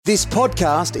This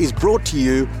podcast is brought to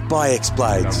you by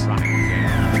X-Blades.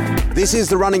 This is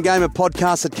the Running Game, a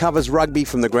podcast that covers rugby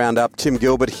from the ground up. Tim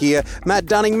Gilbert here. Matt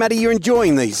Dunning. Matty, you're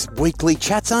enjoying these weekly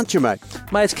chats, aren't you, mate?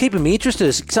 Mate, it's keeping me interested.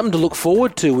 It's something to look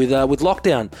forward to with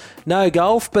lockdown. No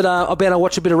golf, but I've been able to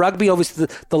watch a bit of rugby. Obviously,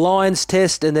 the Lions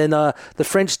test and then the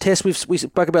French test we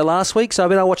spoke about last week. So I've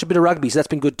been able to watch a bit of rugby, so that's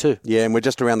been good too. Yeah, and we're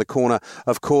just around the corner,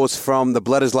 of course, from the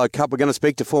Bledisloe Cup. We're going to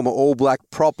speak to former All Black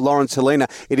prop Laurence Hullena.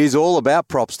 It is all about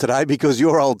props today because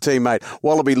your old teammate,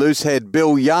 Wallaby loosehead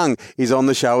Bill Young, is on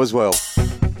the show as well.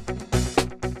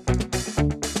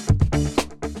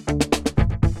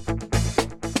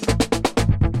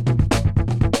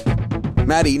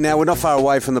 Matty, now we're not far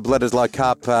away from the Bledisloe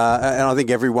Cup, and I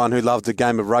think everyone who loved the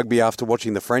game of rugby after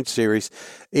watching the French series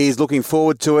is looking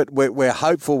forward to it. We're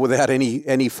hopeful without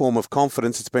any form of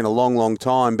confidence. It's been a long, long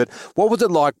time. But what was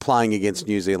it like playing against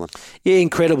New Zealand? Yeah,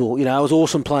 incredible. You know, it was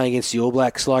awesome playing against the All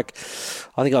Blacks. Like,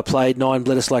 I think I played 9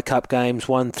 Bledisloe Cup games,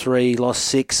 won 3, lost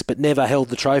 6, but never held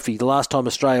the trophy. The last time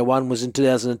Australia won was in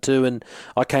 2002, and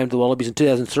I came to the Wallabies in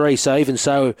 2003. So even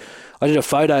so, I did a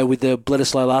photo with the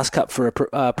Bledisloe last cup for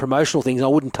a promotional thing. I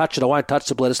wouldn't touch it. I won't touch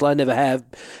the Bledisloe. I never have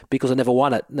because I never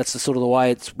won it. And that's the sort of the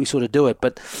way we sort of do it.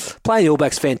 But playing the All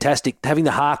Blacks, fantastic. Having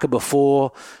the haka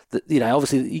before,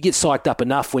 obviously you get psyched up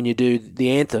enough when you do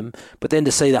the anthem, but then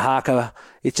to see the haka,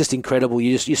 it's just incredible.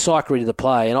 You're psyched ready to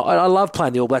play. And I love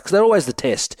playing the All Blacks. They're always the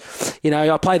test. I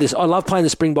love playing the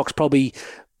Springboks probably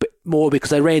more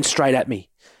because they ran straight at me.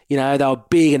 They were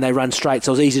big and they run straight,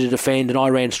 so it was easy to defend, and I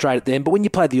ran straight at them. But when you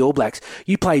played the All Blacks,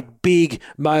 you played big,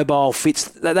 mobile, fits.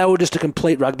 They were just a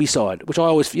complete rugby side, which I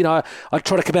always, I'd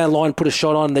try to come out of the line, put a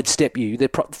shot on, and they'd step you. They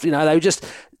were just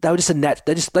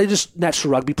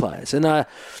natural rugby players. And I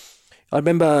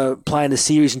remember playing a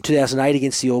series in 2008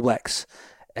 against the All Blacks,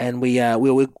 and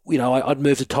I'd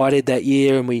moved to tight head that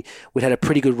year, and we'd had a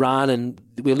pretty good run, and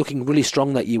we were looking really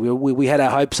strong that year. We had our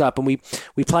hopes up, and we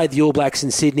played the All Blacks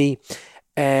in Sydney.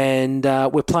 And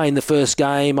we're playing the first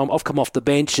game. I've come off the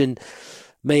bench, and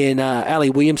me and Ali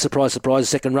Williams, surprise,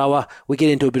 second rower, we get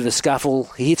into a bit of a scuffle.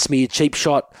 He hits me a cheap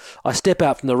shot. I step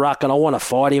out from the ruck, and I want to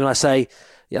fight him. And I say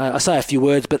a few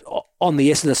words, but on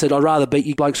the essence, I said, I'd rather beat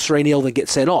you blokes 3-0 than get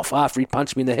sent off after he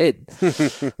punched me in the head.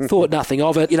 Thought nothing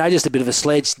of it. Just a bit of a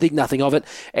sledge, think nothing of it.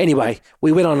 Anyway,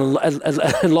 we went on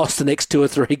and lost the next 2 or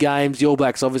 3 games. The All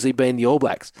Blacks obviously being the All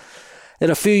Blacks. Then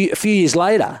a few years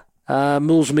later,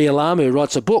 Muls Mialamu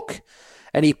writes a book,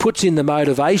 and he puts in the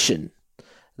motivation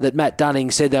that Matt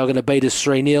Dunning said they were going to beat us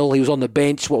 3-0. He was on the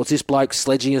bench. What was this bloke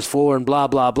sledging us for, and blah,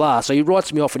 blah, blah. So he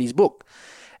writes me off in his book.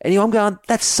 And I'm going,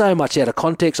 that's so much out of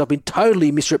context. I've been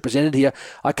totally misrepresented here.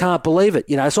 I can't believe it.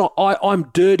 So I'm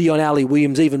dirty on Ali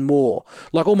Williams even more.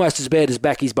 Like almost as bad as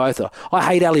Backies both are. I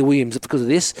hate Ali Williams because of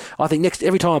this. I think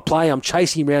every time I play, I'm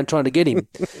chasing him around trying to get him.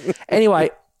 Anyway,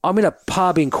 I'm in a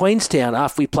pub in Queenstown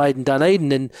after we played in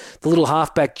Dunedin, and the little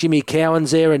halfback Jimmy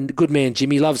Cowan's there, and good man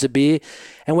Jimmy loves a beer,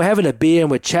 and we're having a beer and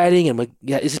we're chatting, and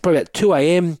it's probably about 2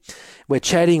 a.m. We're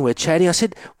chatting. I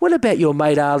said, what about your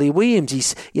mate Ali Williams?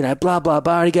 He's, blah, blah,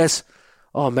 blah. And he goes,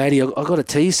 oh, Matty, I got to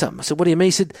tell you something. I said, what do you mean?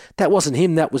 He said, that wasn't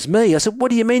him, that was me. I said,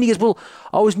 what do you mean? He goes, well,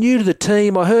 I was new to the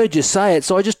team. I heard you say it,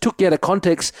 so I just took you out of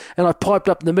context and I piped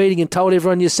up in the meeting and told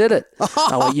everyone you said it.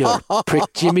 I went, you're a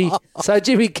prick, Jimmy. So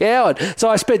Jimmy Cowan. So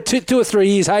I spent 2 or 3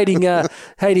 years hating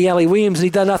Ali Williams, and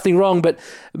he'd done nothing wrong, but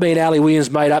me and Ali Williams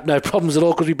made up, no problems at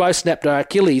all, because we both snapped our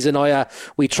Achilles, and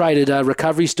we traded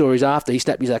recovery stories after. He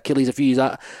snapped his Achilles a few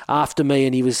years after me,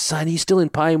 and he was saying, are you still in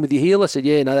pain with your heel? I said,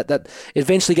 yeah, no, that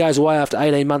eventually goes away after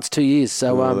 18 months, 2 years.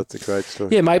 So that's a great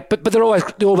story. Yeah, mate, but they're always,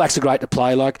 the All Blacks are great to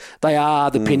play. Like, they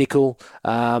are the pinnacle.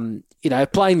 Playing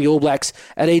the All Blacks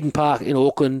at Eden Park in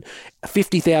Auckland,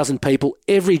 50,000 people,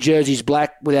 every jersey's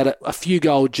black without a few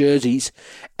gold jerseys,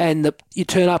 and you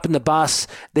turn up in the bus,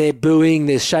 they're booing,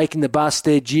 they're shaking the bus,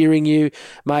 they're jeering you,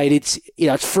 mate.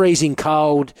 It's freezing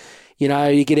cold.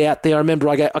 You get out there. I remember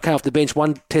I came off the bench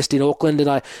one test in Auckland, and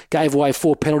I gave away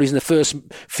 4 penalties in the first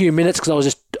few minutes because I was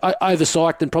just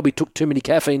overpsyched and probably took too many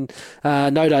caffeine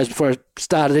no-dos before I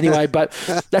started anyway. But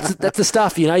that's the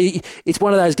stuff, It's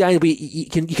one of those games where you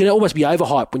can almost be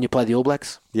overhyped when you play the All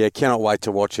Blacks. Yeah, cannot wait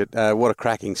to watch it. What a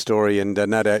cracking story, and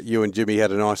no doubt you and Jimmy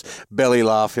had a nice belly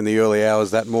laugh in the early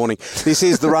hours that morning. This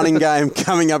is the Running Game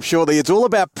coming up shortly. It's all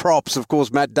about props. Of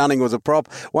course, Matt Dunning was a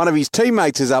prop. One of his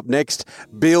teammates is up next,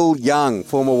 Bill Young,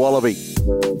 former Wallaby.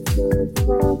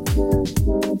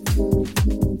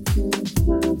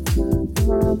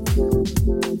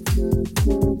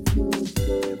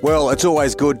 Well, it's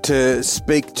always good to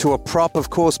speak to a prop.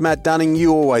 Of course, Matt Dunning,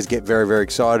 you always get very, very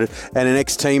excited. And an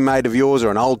ex-teammate of yours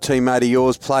or an old teammate of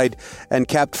yours played and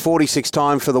capped 46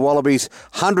 times for the Wallabies,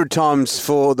 100 times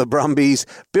for the Brumbies.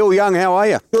 Bill Young, how are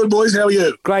you? Good, boys. How are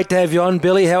you? Great to have you on,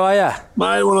 Billy. How are you?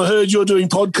 Mate, when I heard you're doing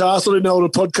podcasts, I didn't know what a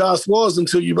podcast was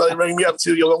until you rang me up and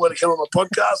said you're going to come on my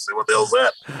podcast. So what the hell's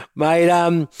that?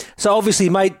 Mate, so obviously,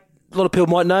 mate, a lot of people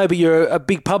might know, but you're a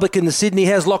big publican in Sydney.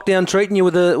 How's lockdown treating you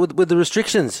with the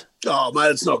restrictions? Oh,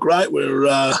 mate, it's not great.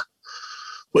 We're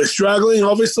struggling,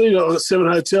 obviously. We've got 7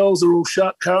 hotels. They're all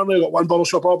shut currently. We've got 1 bottle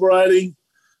shop operating,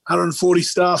 140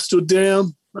 staff stood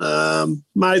down.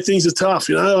 Mate, things are tough,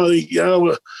 you know. I think, you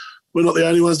know, we're not the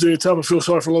only ones doing it tough. I feel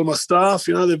sorry for a lot of my staff.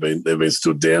 You know, they've been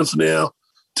stood down for now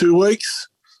 2 weeks.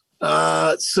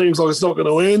 It seems like it's not going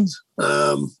to end.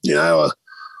 You know,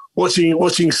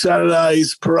 watching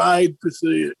Saturday's parade with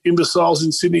the imbeciles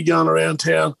in Sydney going around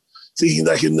town thinking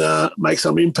they can make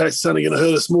some impact. It's only going to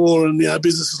hurt us more. And, you know,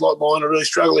 businesses like mine are really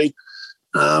struggling.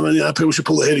 And, you know, people should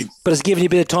pull their head in. But it's given you a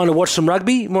bit of time to watch some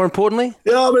rugby, more importantly?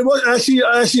 Yeah, I mean,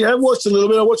 I actually have watched a little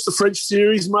bit. I watched the French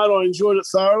series, mate. I enjoyed it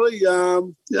thoroughly. You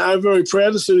know, I'm very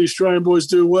proud to see the Australian boys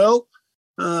do well.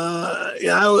 You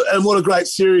know, and what a great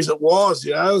series it was.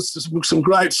 You know, it's some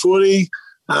great footy.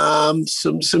 Some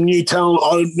new talent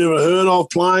I've never heard of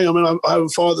playing. I mean, I haven't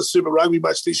followed the Super Rugby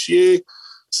much this year,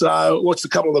 so I watched a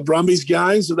couple of the Brumbies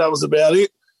games, but that was about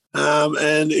it.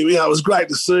 And you know, it was great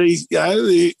to see, you know,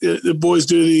 the boys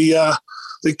do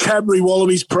the Cadbury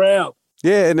Wallabies proud.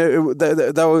 Yeah, and they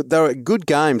were good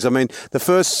games. I mean, the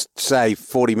first, say,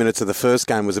 40 minutes of the first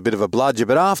game was a bit of a bludger,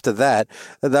 but after that,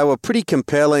 they were pretty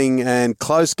compelling and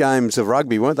close games of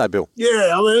rugby, weren't they, Bill?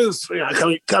 Yeah, I mean, it was, you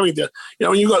know, coming to, you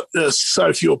know, when you've got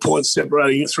so few points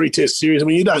separating a 3-test series, I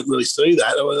mean, you don't really see that.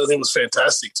 I think it was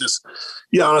fantastic. Just,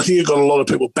 you know, I think it got a lot of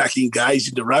people back engaged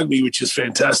into rugby, which is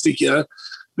fantastic, you know.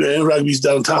 Yeah, rugby's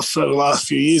done tough over the last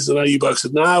few years. I know you folks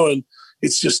would know, and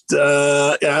it's just you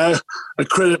know, a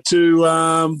credit to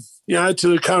you know, to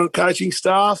the current coaching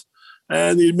staff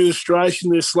and the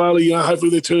administration. They're slowly, you know, hopefully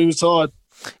they're turning the tide.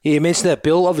 Yeah, you mentioned that,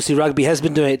 Bill. Obviously, rugby has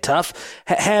been doing it tough.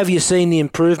 How have you seen the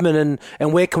improvement,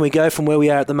 and where can we go from where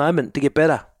we are at the moment to get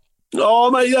better?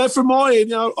 Oh, mate, you know, from my end,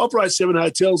 you know, I operate 7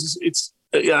 hotels. It's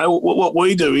you know, what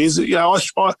we do is, you know,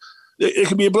 it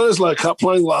can be a Bledisloe Cup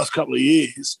playing the last couple of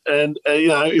years, and you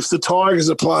know, if the Tigers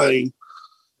are playing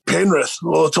Penrith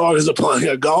or the Tigers are playing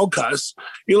a Gold Coast,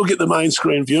 you'll get the main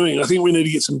screen viewing. I think we need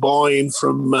to get some buy-in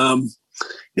from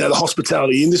you know, the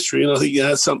hospitality industry, and I think, you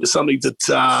know, it's something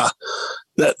that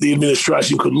that the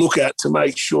administration could look at to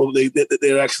make sure that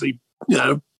they're actually, you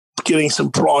know, getting some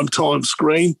prime time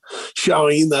screen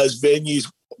showing in those venues,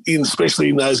 especially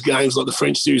in those games like the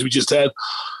French series we just had.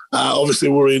 Obviously,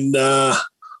 we're in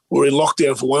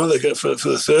lockdown for one of the for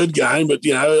the third game, but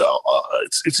you know,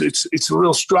 it's a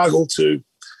real struggle to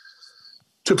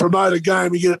promote a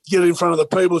game. You get in front of the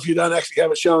people if you don't actually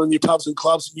have it shown in your pubs and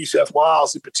clubs in New South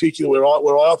Wales, in particular, where I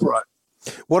operate.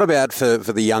 What about for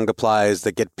the younger players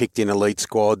that get picked in elite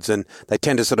squads, and they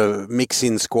tend to sort of mix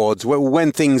in squads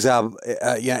when things are,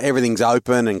 you know, everything's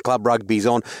open and club rugby's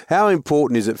on? How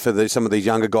important is it for some of these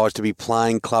younger guys to be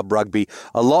playing club rugby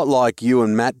a lot like you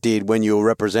and Matt did when you were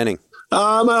representing?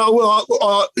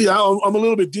 Well, you know, I'm a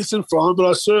little bit distant from it, but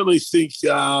I certainly think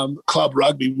club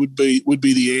rugby would be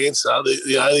the answer.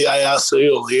 The ARC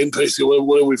or the NPC, or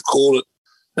whatever we've called it,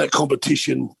 that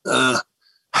competition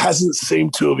hasn't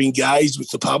seemed to have engaged with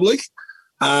the public.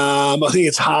 I think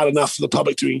it's hard enough for the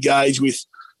public to engage with,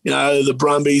 you know, the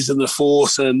Brumbies and the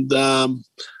Force and the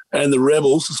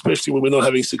Rebels, especially when we're not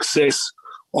having success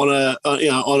on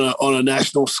a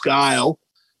national scale.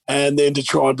 And then to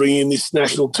try and bring in this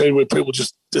national team where people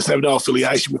just have no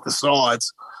affiliation with the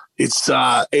sides,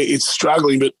 it's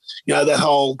struggling. But, you know, that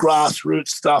whole grassroots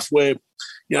stuff where,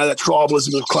 you know, that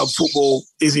tribalism of club football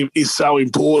is so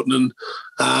important.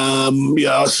 And, you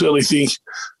know, I certainly think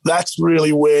that's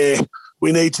really where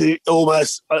we need to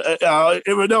almost no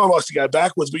one likes to go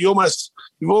backwards, but you've almost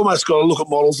got to look at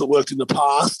models that worked in the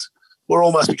past. We're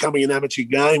almost becoming an amateur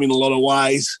game in a lot of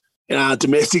ways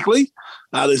domestically.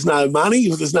 There's no money.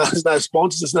 There's no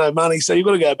sponsors. There's no money. So you've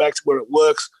got to go back to where it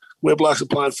works, where blokes are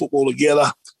playing football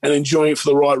together and enjoying it for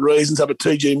the right reasons. Up at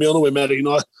TG Milner, where Matty and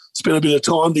I spent a bit of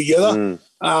time together.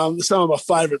 Some of my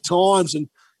favourite times. And,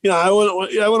 you know,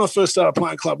 when I first started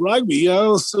playing club rugby, you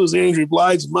know, it was Andrew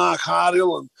Blades, Mark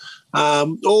Hardill,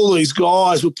 and all these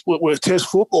guys were test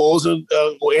footballers, and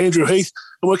or Andrew Heath,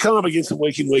 and we're coming up against them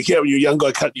week in, week out when you're a young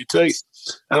guy cutting your teeth.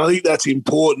 And I think that's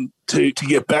important to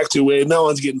get back to, where no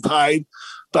one's getting paid,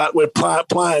 but we're playing,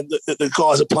 the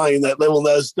guys are playing that level,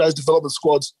 those development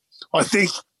squads. I think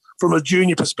from a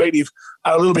junior perspective,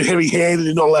 are a little bit heavy-handed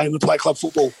in not allowing them to play club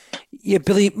football. Yeah,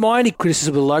 Billy, my only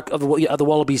criticism of the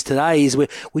Wallabies today is we're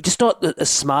just not as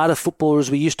smart a footballers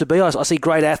as we used to be. I see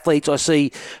great athletes. I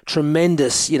see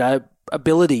tremendous,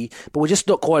 ability, but we're just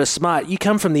not quite as smart. You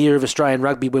come from the era of Australian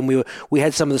rugby when we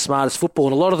had some of the smartest football,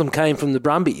 and a lot of them came from the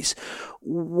Brumbies.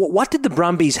 What did the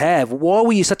Brumbies have? Why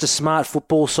were you such a smart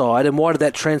football side, and why did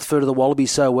that transfer to the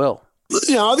Wallabies so well? I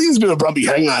think it's been a Brumby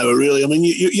hangover, really. I mean,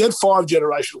 you had 5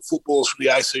 generational footballers from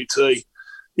the ACT.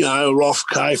 Rolf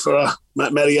Kafer,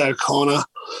 Matty O'Connor,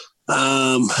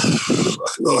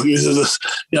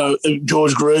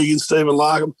 George Gregan, Stephen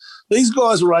Larkham. These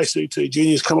guys were ACT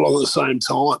juniors come along at the same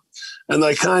time, and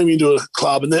they came into a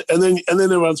club, and then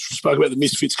everyone spoke about the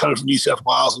misfits coming from New South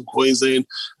Wales and Queensland,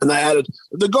 and they added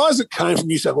the guys that came from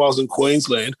New South Wales and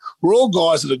Queensland were all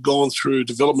guys that had gone through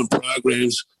development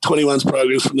programs, 21s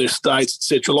programs from their states,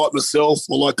 etc., like myself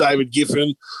or like David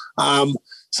Giffen.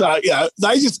 So they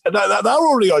were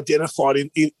already identified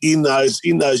in those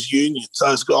unions,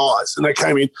 those guys, and they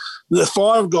came in. The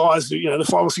 5 guys, the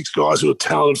 5 or 6 guys who were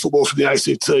talented footballers from the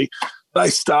ACT, they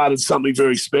started something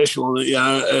very special,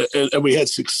 and we had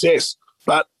success.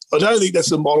 But I don't think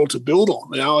that's a model to build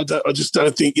on. I just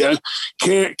don't think.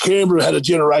 Canberra had a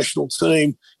generational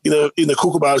team in the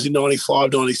Kookaburras in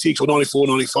 95, 96 or 94,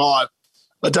 95.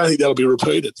 I don't think that'll be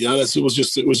repeated. It was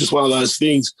just one of those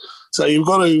things. So you've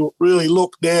got to really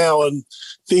look now and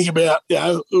think about,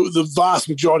 the vast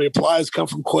majority of players come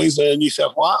from Queensland and New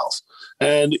South Wales,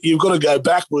 and you've got to go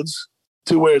backwards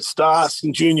to where it starts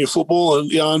in junior football. And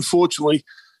unfortunately,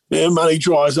 money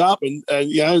dries up, and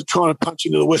trying to punch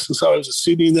into the western suburbs of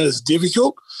Sydney, that is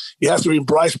difficult. You have to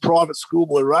embrace private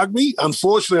schoolboy rugby.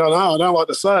 Unfortunately, I don't like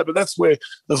to say it, but that's where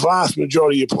the vast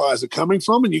majority of your players are coming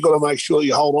from, and you've got to make sure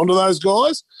you hold on to those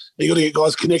guys, and you've got to get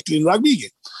guys connected in rugby again.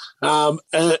 And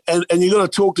you've got to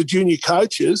talk to junior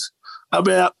coaches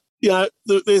about,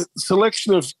 the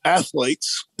selection of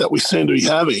athletes that we seem to be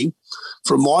having,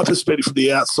 from my perspective from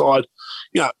the outside.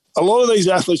 A lot of these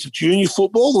athletes are junior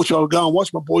football, which I'll go and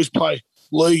watch my boys play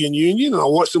league and union, and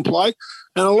I'll watch them play.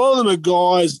 And a lot of them are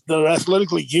guys that are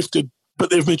athletically gifted,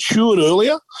 but they've matured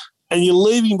earlier, and you're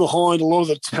leaving behind a lot of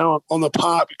the talent on the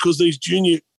park because these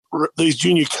junior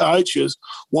coaches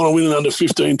want to win an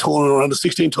under-15 tournament or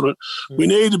under-16 tournament. We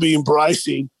need to be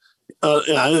embracing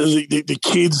the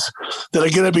kids that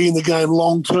are going to be in the game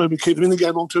long-term and keep them in the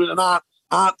game long-term, and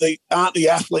aren't the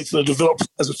athletes that are developed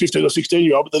as a 15 or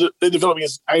 16-year-old, but they're developing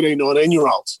as 18,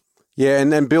 19-year-olds. Yeah,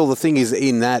 and Bill, the thing is,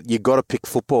 in that, you've got to pick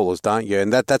footballers, don't you?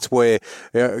 And that's where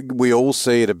we all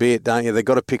see it a bit, don't you? They've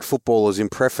got to pick footballers in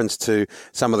preference to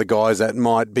some of the guys that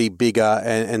might be bigger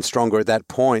and stronger at that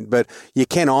point. But you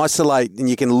can isolate and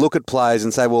you can look at players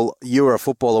and say, well, you're a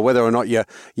footballer, whether or not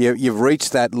you've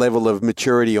reached that level of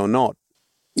maturity or not.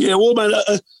 Yeah, well, mate,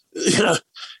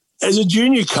 as a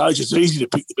junior coach, it's easy to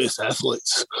pick the best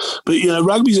athletes, but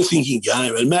rugby's a thinking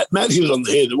game. And Matt hit it on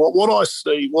the head. What I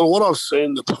see, what I've seen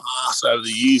in the past over the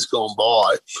years gone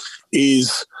by,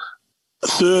 is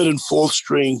 3rd and 4th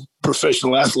string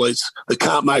professional athletes that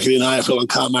can't make it in AFL and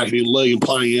can't make it in league and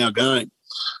playing our game.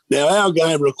 Now, our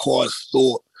game requires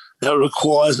thought. Now,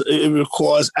 it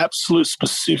requires absolute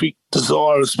specific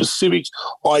desire and specific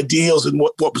ideals in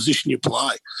what position you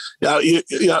play.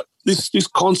 This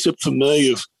concept for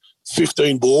me of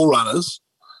 15 ball runners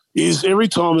is every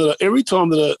time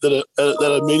that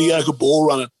a mediocre ball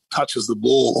runner touches the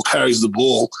ball or carries the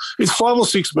ball, it's 5 or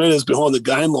 6 metres behind the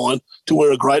game line to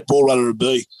where a great ball runner would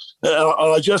be. And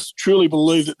I just truly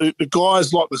believe that the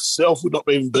guys like myself would not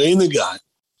even be in the game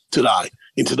today,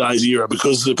 in today's era,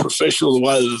 because the professional, the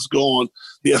way that it's gone,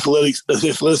 the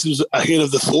athleticism is ahead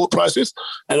of the thought process,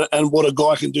 and what a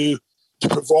guy can do to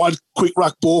provide quick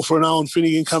ruck ball for an Owen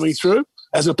Finnegan coming through,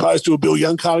 as opposed to a Bill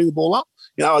Young carting the ball up.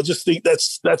 I just think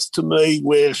that's to me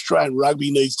where Australian rugby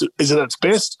is at its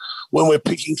best, when we're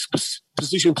picking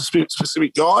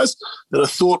position-specific guys that are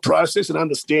thought process and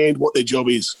understand what their job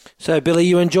is. So, Billy,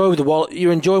 you're enjoying with the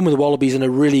Wallabies in a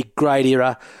really great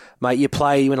era, mate. You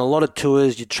win a lot of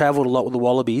tours, you travelled a lot with the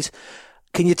Wallabies.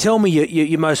 Can you tell me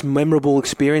your most memorable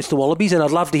experience the Wallabies? And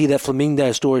I'd love to hear that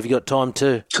Flamingo story if you got time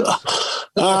too.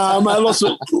 Mate, lots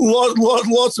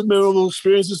of memorable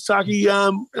experiences, Tucky.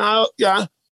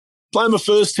 Playing my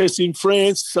first test in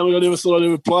France, something I never thought I'd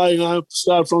ever play.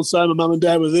 Started from say my mum and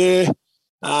dad were there.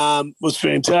 Was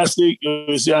fantastic. It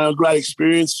was a great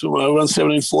experience. I run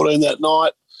 17-14 that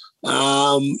night.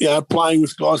 Playing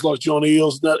with guys like John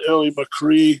Eales that early in my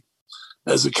career.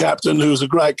 as a captain, who was a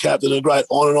great captain, a great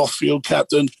on and off field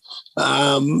captain. They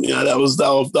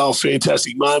were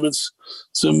fantastic moments.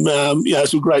 Some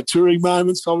great touring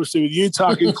moments, obviously with you,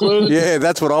 Tuck included. Yeah,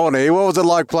 that's what I want to hear. What was it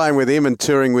like playing with him and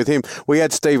touring with him? We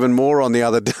had Stephen Moore on the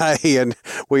other day, and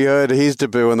we heard his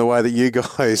debut and the way that you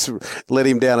guys led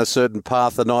him down a certain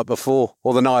path the night before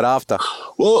or the night after.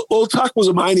 Well, Tuck was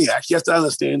a maniac. You have to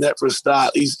understand that for a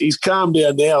start. He's calmed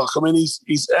down now. I mean,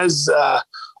 he's as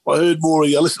I heard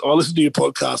Maury. I listened to your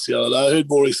podcast the other day. I heard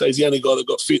Maury say he's the only guy that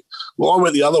got fit. Well, I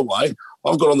went the other way.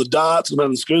 I've got on the darts and I'm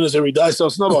having schooners every day, so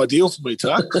it's not ideal for me,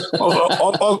 Tuck. I've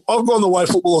gone the way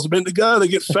footballers are meant to go. They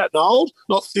get fat and old,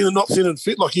 not thin and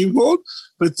fit like you've gone.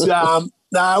 But no,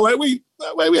 we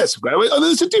had some great. I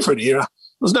mean, it's a different era.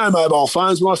 There's no mobile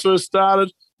phones when I first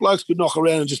started. Blokes could knock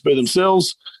around and just be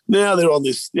themselves. Now they're on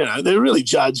this, they're really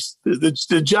judged.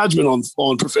 The judgment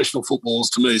on professional footballers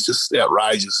to me is just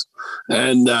outrageous.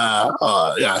 And,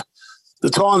 the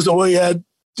times that we had,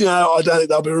 I don't think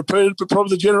they'll be repeated, but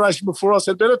probably the generation before us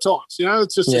had better times.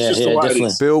 It's just the way definitely. it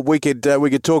is. Bill, we could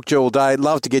talk to you all day.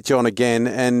 Love to get you on again.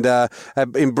 And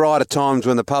in brighter times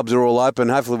when the pubs are all open,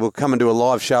 hopefully we'll come and do a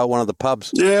live show at one of the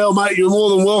pubs. Yeah, well, mate, you're more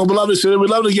than welcome. We'd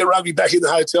love to get rugby back in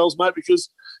the hotels, mate, because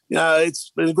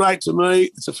it's been great to me.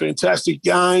 It's a fantastic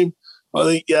game. I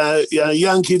think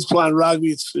young kids playing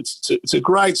rugby, it's a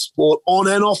great sport on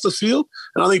and off the field.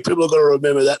 And I think people have got to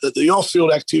remember that the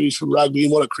off-field activities from rugby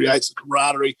and what it creates, the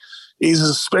camaraderie, is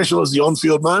as special as the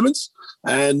on-field moments.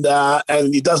 And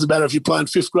it doesn't matter if you're playing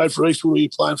fifth grade for Eastwood or you're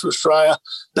playing for Australia.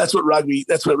 That's what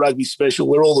rugby's special.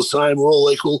 We're all the same. We're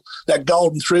all equal. That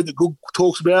golden thread that Good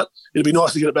talks about, it'd be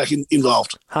nice to get it back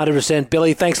involved. 100%.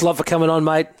 Billy, thanks a lot for coming on,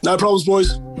 mate. No problems,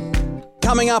 boys.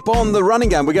 Coming up on the running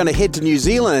game, we're going to head to New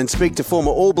Zealand and speak to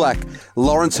former All Black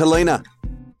Laurence Hullena.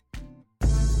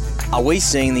 Are we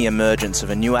seeing the emergence of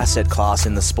a new asset class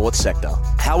in the sports sector?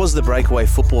 How was the Breakaway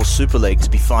Football Super League to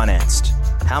be financed?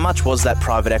 How much was that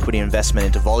private equity investment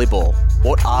into volleyball?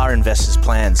 What are investors'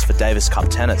 plans for Davis Cup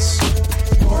tennis?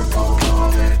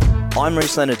 I'm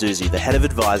Reece Lenarduzzi, the Head of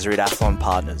Advisory at Athlon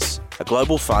Partners, a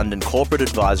global fund and corporate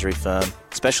advisory firm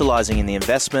specialising in the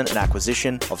investment and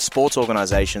acquisition of sports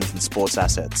organisations and sports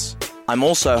assets. I'm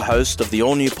also host of the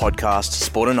all-new podcast,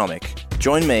 Sportonomic.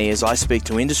 Join me as I speak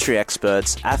to industry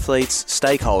experts, athletes,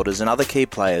 stakeholders and other key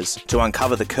players to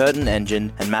uncover the curtain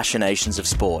engine and machinations of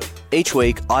sport. Each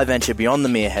week, I venture beyond the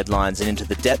mere headlines and into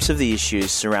the depths of the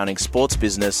issues surrounding sports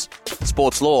business,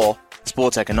 sports law,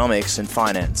 sports economics and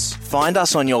finance. Find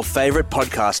us on your favourite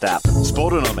podcast app.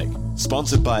 Sportonomic,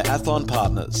 sponsored by Athlon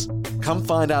Partners. Come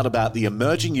find out about the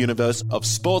emerging universe of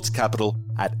sports capital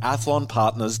at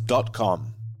athlonpartners.com.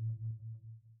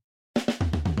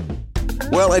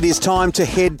 Well, it is time to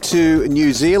head to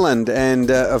New Zealand, and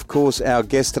of course our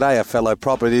guest today, our fellow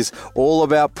prop, it is all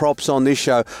about props on this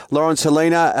show. Laurence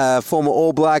Hullena, former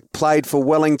All Black, played for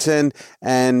Wellington,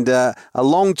 and a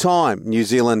long time New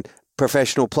Zealand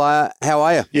professional player. How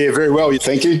are you? Yeah, very well,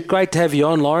 thank you. Great to have you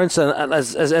on, Laurence. And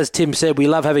as Tim said, we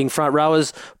love having front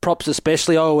rowers, props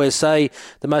especially. I always say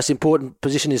the most important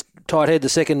position is tight head, the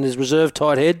second is reserve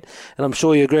tight head, and I'm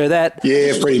sure you agree with that.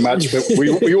 Yeah, pretty much, but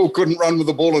we all couldn't run with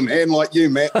the ball in hand like you,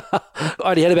 Matt. I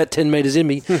only had about 10 metres in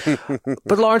me.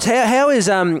 But Laurence, how is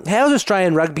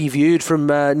Australian rugby viewed from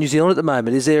New Zealand at the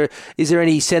moment? Is there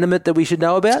any sentiment that we should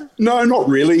know about? No, not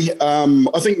really.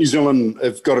 I think New Zealand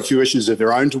have got a few issues of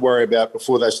their own to worry about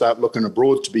before they start looking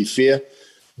abroad, to be fair.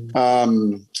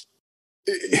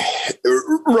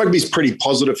 Rugby's pretty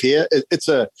positive here. It's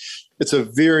a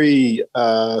very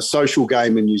social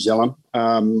game in New Zealand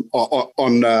on all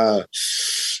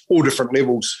different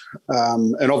levels,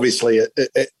 and obviously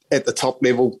at the top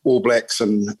level, All Blacks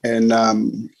and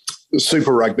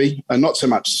Super Rugby, and not so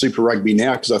much Super Rugby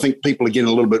now because I think people are getting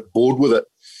a little bit bored with it.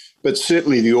 But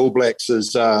certainly the All Blacks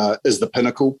is the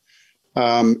pinnacle,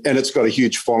 and it's got a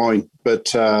huge following. But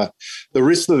the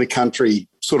rest of the country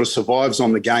sort of survives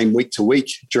on the game week to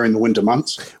week during the winter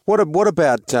months. What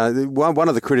about one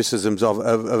of the criticisms of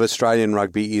Australian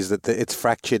rugby is that it's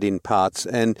fractured in parts,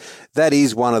 and that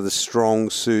is one of the strong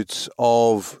suits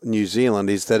of New Zealand,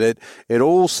 is that it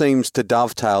all seems to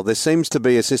dovetail. There seems to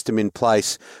be a system in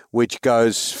place which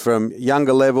goes from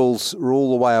younger levels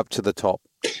all the way up to the top.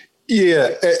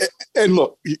 Yeah, and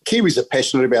look, Kiwis are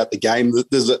passionate about the game.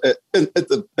 There's at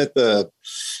the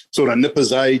sort of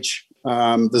nippers age,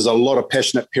 there's a lot of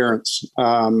passionate parents,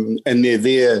 and they're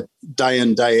there day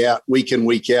in, day out, week in,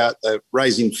 week out. They're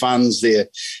raising funds. They're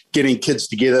getting kids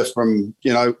together from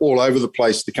all over the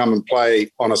place to come and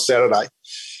play on a Saturday,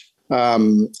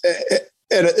 and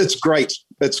it's great.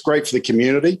 It's great for the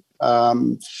community.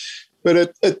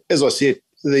 But as I said,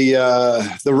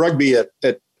 the rugby at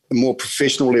more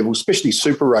professional level, especially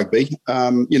Super Rugby,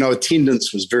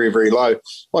 attendance was very, very low.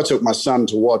 I took my son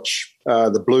to watch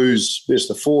the Blues versus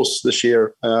the Force this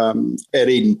year at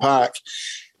Eden Park.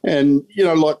 And,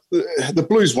 the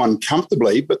Blues won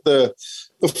comfortably, but the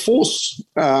Force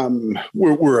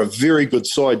were a very good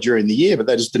side during the year, but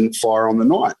they just didn't fire on the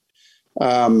night.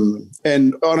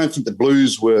 And I don't think the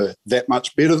Blues were that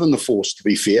much better than the Force, to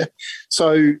be fair.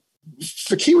 So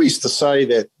for Kiwis to say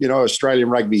that, Australian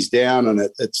rugby's down and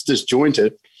it's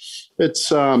disjointed,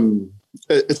 it's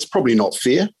probably not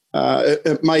fair.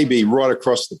 It may be right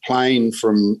across the plane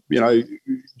from,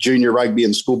 junior rugby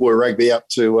and schoolboy rugby up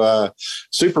to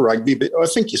Super Rugby, but I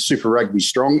think your Super Rugby's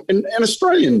strong. And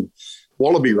Australian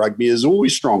Wallaby rugby is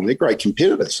always strong. They're great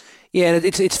competitors. Yeah, and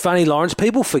it's funny, Laurence.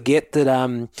 People forget that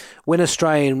when the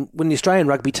Australian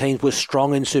rugby teams were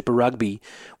strong in Super Rugby,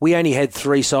 we only had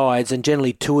 3 sides, and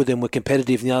generally 2 of them were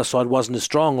competitive, and the other side wasn't as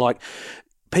strong. Like,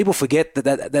 people forget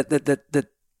that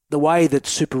the way that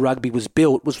Super Rugby was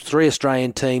built was 3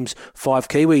 Australian teams, 5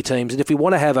 Kiwi teams, and if we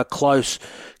want to have a close,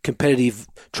 competitive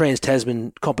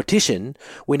Trans-Tasman competition,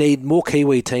 we need more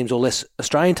Kiwi teams or less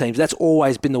Australian teams. That's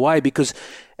always been the way because,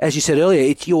 as you said earlier,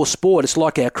 it's your sport. It's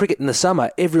like our cricket in the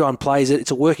summer. Everyone plays it.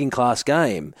 It's a working class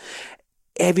game.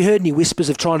 Have you heard any whispers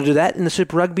of trying to do that in the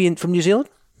Super Rugby from New Zealand?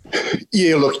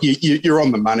 Yeah, look, you're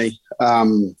on the money. I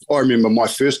remember my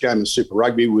first game in Super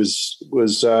Rugby was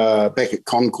back at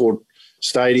Concord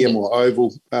Stadium or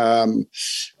Oval, and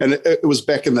it was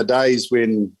back in the days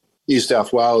when New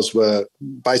South Wales were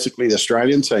basically the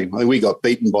Australian team. I mean, we got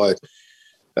beaten by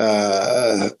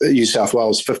New South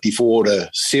Wales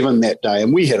 54-7 that day,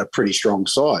 and we had a pretty strong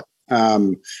side,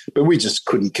 but we just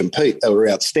couldn't compete. They were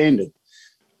outstanding.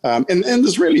 And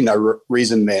there's really no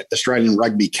reason that Australian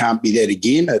rugby can't be that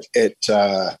again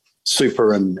at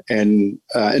super and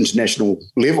international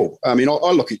level. I mean,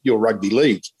 I look at your rugby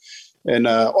league, and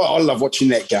I love watching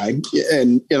that game.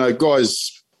 And,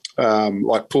 guys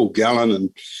like Paul Gallen and,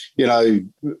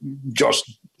 Josh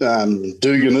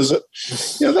Dugan, is it?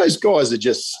 Those guys are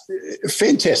just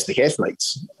fantastic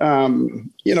athletes.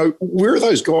 Where are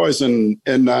those guys in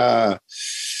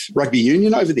rugby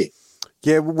union over there?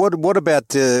 Yeah, what about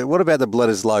the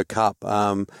Bledisloe Cup?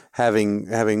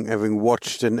 Having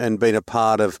watched and been a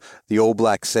part of the All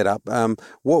Blacks setup,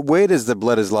 where does the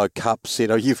Bledisloe Cup sit?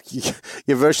 You've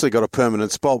virtually got a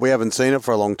permanent spot. We haven't seen it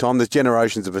for a long time. There's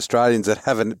generations of Australians that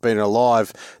haven't been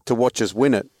alive to watch us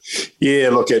win it. Yeah,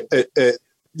 look,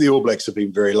 the All Blacks have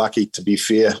been very lucky, to be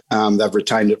fair. They've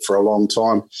retained it for a long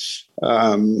time.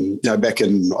 Back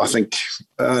in, I think,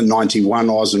 91,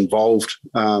 I was involved.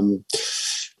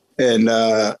 And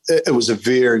it was a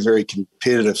very, very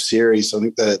competitive series. I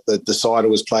think the decider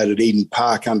was played at Eden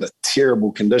Park under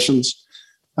terrible conditions.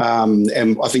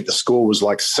 And I think the score was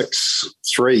like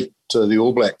 6-3 to the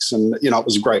All Blacks. And, it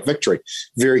was a great victory.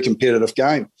 Very competitive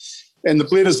game. And the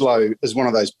Bledisloe is one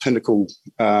of those pinnacle,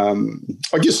 I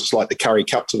guess it's like the Curry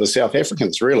Cup to the South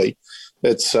Africans, really.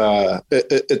 It's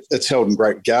held in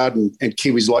great regard and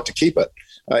Kiwis like to keep it.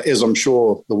 As I'm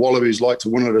sure the Wallabies like to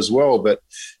win it as well, but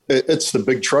it's the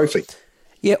big trophy.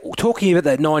 Yeah, talking about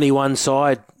that 91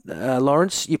 side,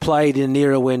 Laurence, you played in an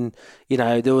era when,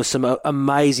 there were some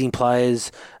amazing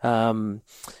players.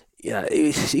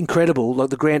 It's incredible, like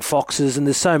the Grant Foxes, and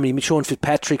there's so many, Sean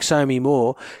Fitzpatrick, so many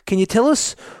more. Can you tell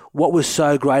us what was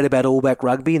so great about All Black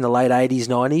rugby in the late 80s,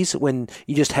 90s, when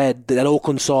you just had that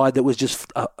Auckland side that was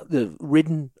just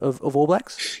ridden of All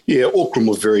Blacks? Yeah, Auckland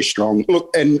was very strong.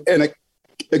 Look, and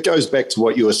it goes back to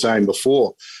what you were saying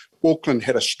before. Auckland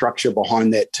had a structure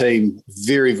behind that team,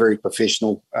 very, very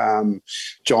professional.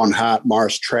 John Hart,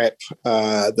 Morris Trapp,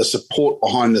 the support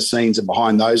behind the scenes and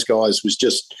behind those guys was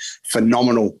just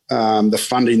phenomenal. The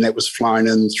funding that was flown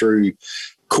in through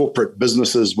corporate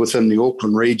businesses within the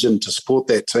Auckland region to support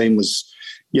that team was,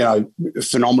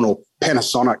 phenomenal.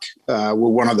 Panasonic were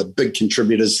one of the big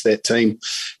contributors to that team,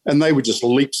 and they were just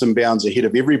leaps and bounds ahead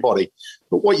of everybody.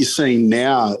 But what you're seeing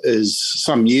now is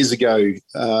some years ago,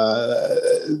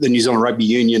 the New Zealand Rugby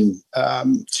Union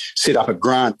set up a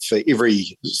grant for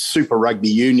every Super Rugby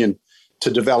union to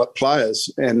develop players.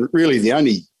 And really the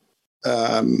only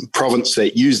province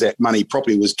that used that money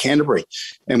properly was Canterbury.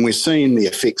 And we're seeing the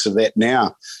effects of that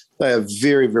now. They are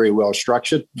very, very well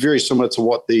structured, very similar to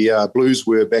what the Blues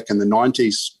were back in the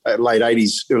 90s, late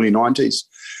 80s, early 90s,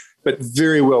 but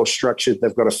very well structured.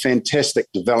 They've got a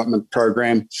fantastic development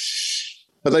program.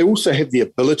 But they also have the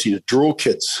ability to draw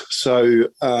kids. So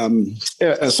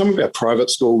some of our private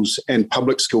schools and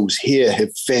public schools here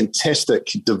have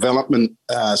fantastic development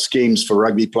schemes for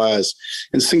rugby players.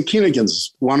 And St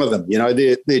Kennigan's one of them.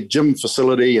 Their gym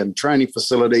facility and training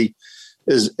facility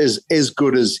is as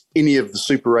good as any of the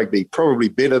Super Rugby, probably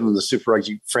better than the Super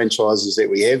Rugby franchises that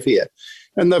we have here.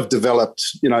 And they've developed,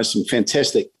 some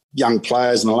fantastic young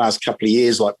players in the last couple of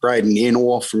years, like Braden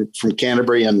Enor from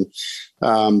Canterbury and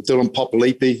Dylan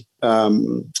Popalipi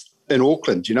in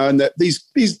Auckland, and that these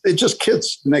they're just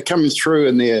kids and they're coming through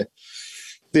and they're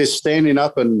standing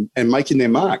up and making their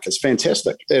mark. It's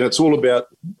fantastic. And it's all about,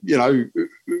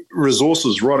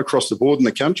 resources right across the board in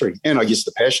the country and I guess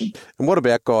the passion. And what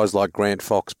about guys like Grant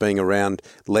Fox being around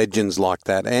legends like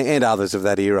that and others of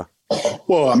that era?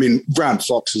 Well, I mean, Grant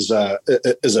Fox is a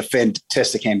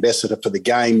fantastic ambassador for the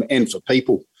game and for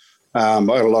people. I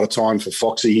had a lot of time for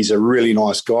Foxy. He's a really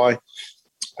nice guy.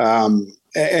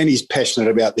 And he's passionate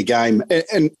about the game.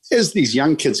 And as these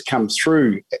young kids come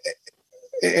through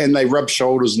and they rub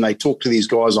shoulders and they talk to these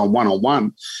guys on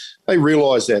one-on-one, they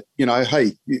realise that,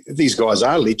 hey, these guys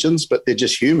are legends, but they're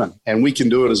just human and we can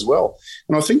do it as well.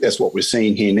 And I think that's what we're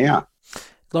seeing here now.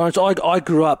 Lawrence, I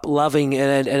grew up loving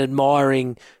and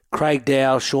admiring Craig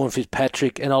Dow, Sean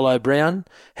Fitzpatrick and Olo Brown.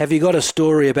 Have you got a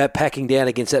story about packing down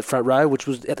against that front row, which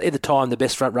was at the time the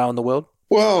best front row in the world?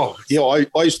 Well, yeah, I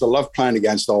used to love playing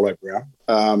against Olo Brown.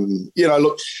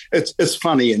 Look, it's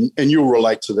funny, and you'll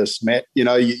relate to this, Matt.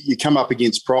 You come up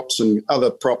against props and other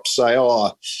props say,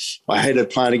 oh, I hated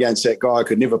playing against that guy. I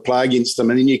could never play against them.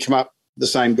 And then you come up the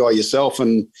same guy yourself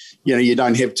and, you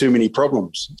don't have too many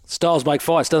problems. Styles make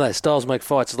fights, don't they? Styles make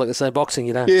fights. It's like the same boxing,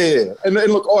 Yeah. And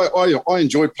look, I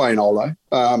enjoyed playing Olo.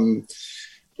 I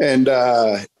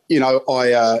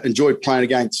enjoyed playing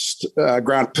against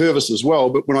Grant Purvis as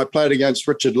well. But when I played against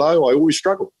Richard Lowe, I always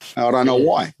struggled. I don't know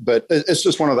why, but it's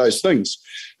just one of those things.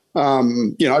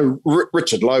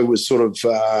 Richard Lowe was sort of,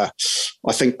 I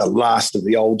think, the last of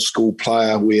the old school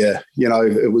player where,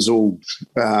 it was all,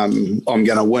 I'm going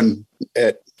to win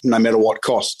at no matter what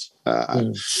cost.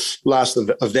 Last of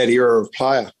that era of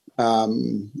player.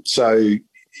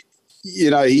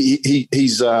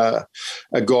 He's a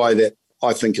guy that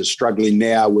I think is struggling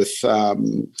now with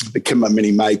the commitment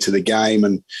he made to the game,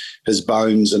 and his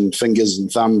bones and fingers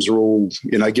and thumbs are all,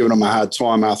 giving him a hard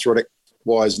time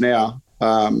arthritic-wise now.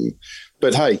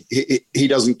 But, hey, he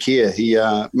doesn't care. He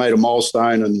made a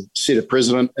milestone and set a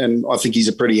precedent, and I think he's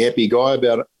a pretty happy guy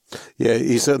about it. Yeah,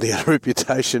 he certainly had a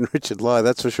reputation, Richard Lowe,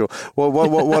 that's for sure. Well,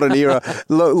 what an era.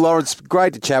 Laurence,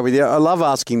 great to chat with you. I love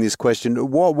asking this question.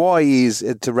 Why is,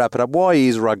 to wrap it up, why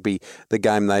is rugby the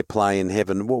game they play in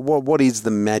heaven? What is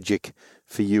the magic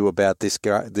for you about this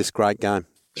great game?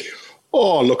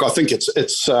 Oh, look, I think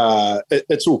it's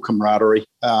all camaraderie.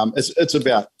 It's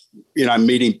about,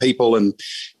 meeting people and,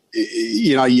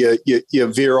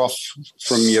 you veer off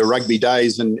from your rugby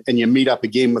days and you meet up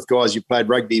again with guys you played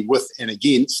rugby with and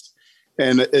against.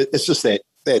 And it's just that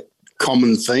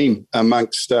common theme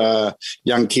amongst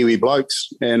young Kiwi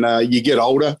blokes. And you get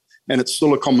older and it's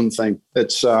still a common theme.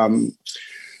 It's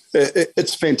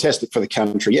fantastic for the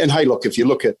country. And, hey, look, if you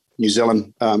look at New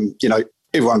Zealand,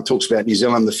 everyone talks about New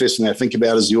Zealand. The first thing they think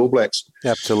about is the All Blacks.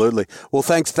 Absolutely. Well,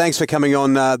 thanks for coming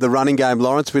on the running game,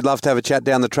 Laurence. We'd love to have a chat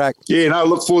down the track. Yeah, no,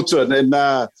 look forward to it. And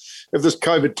if this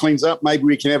COVID cleans up, maybe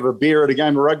we can have a beer at a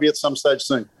game of rugby at some stage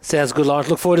soon. Sounds good, Laurence.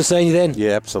 Look forward to seeing you then.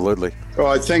 Yeah, absolutely. All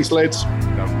right, thanks, lads.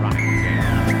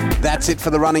 That's it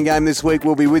for the running game this week.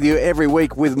 We'll be with you every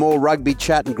week with more rugby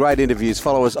chat and great interviews.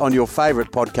 Follow us on your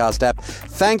favourite podcast app.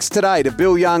 Thanks today to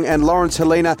Bill Young and Laurence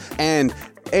Hullena and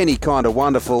any kind of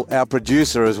wonderful, our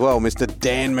producer as well, Mr.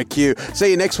 Dan McHugh.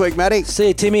 See you next week, Matty. See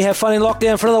you, Timmy. Have fun in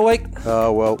lockdown for another week.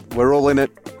 Oh, well, we're all in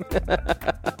it.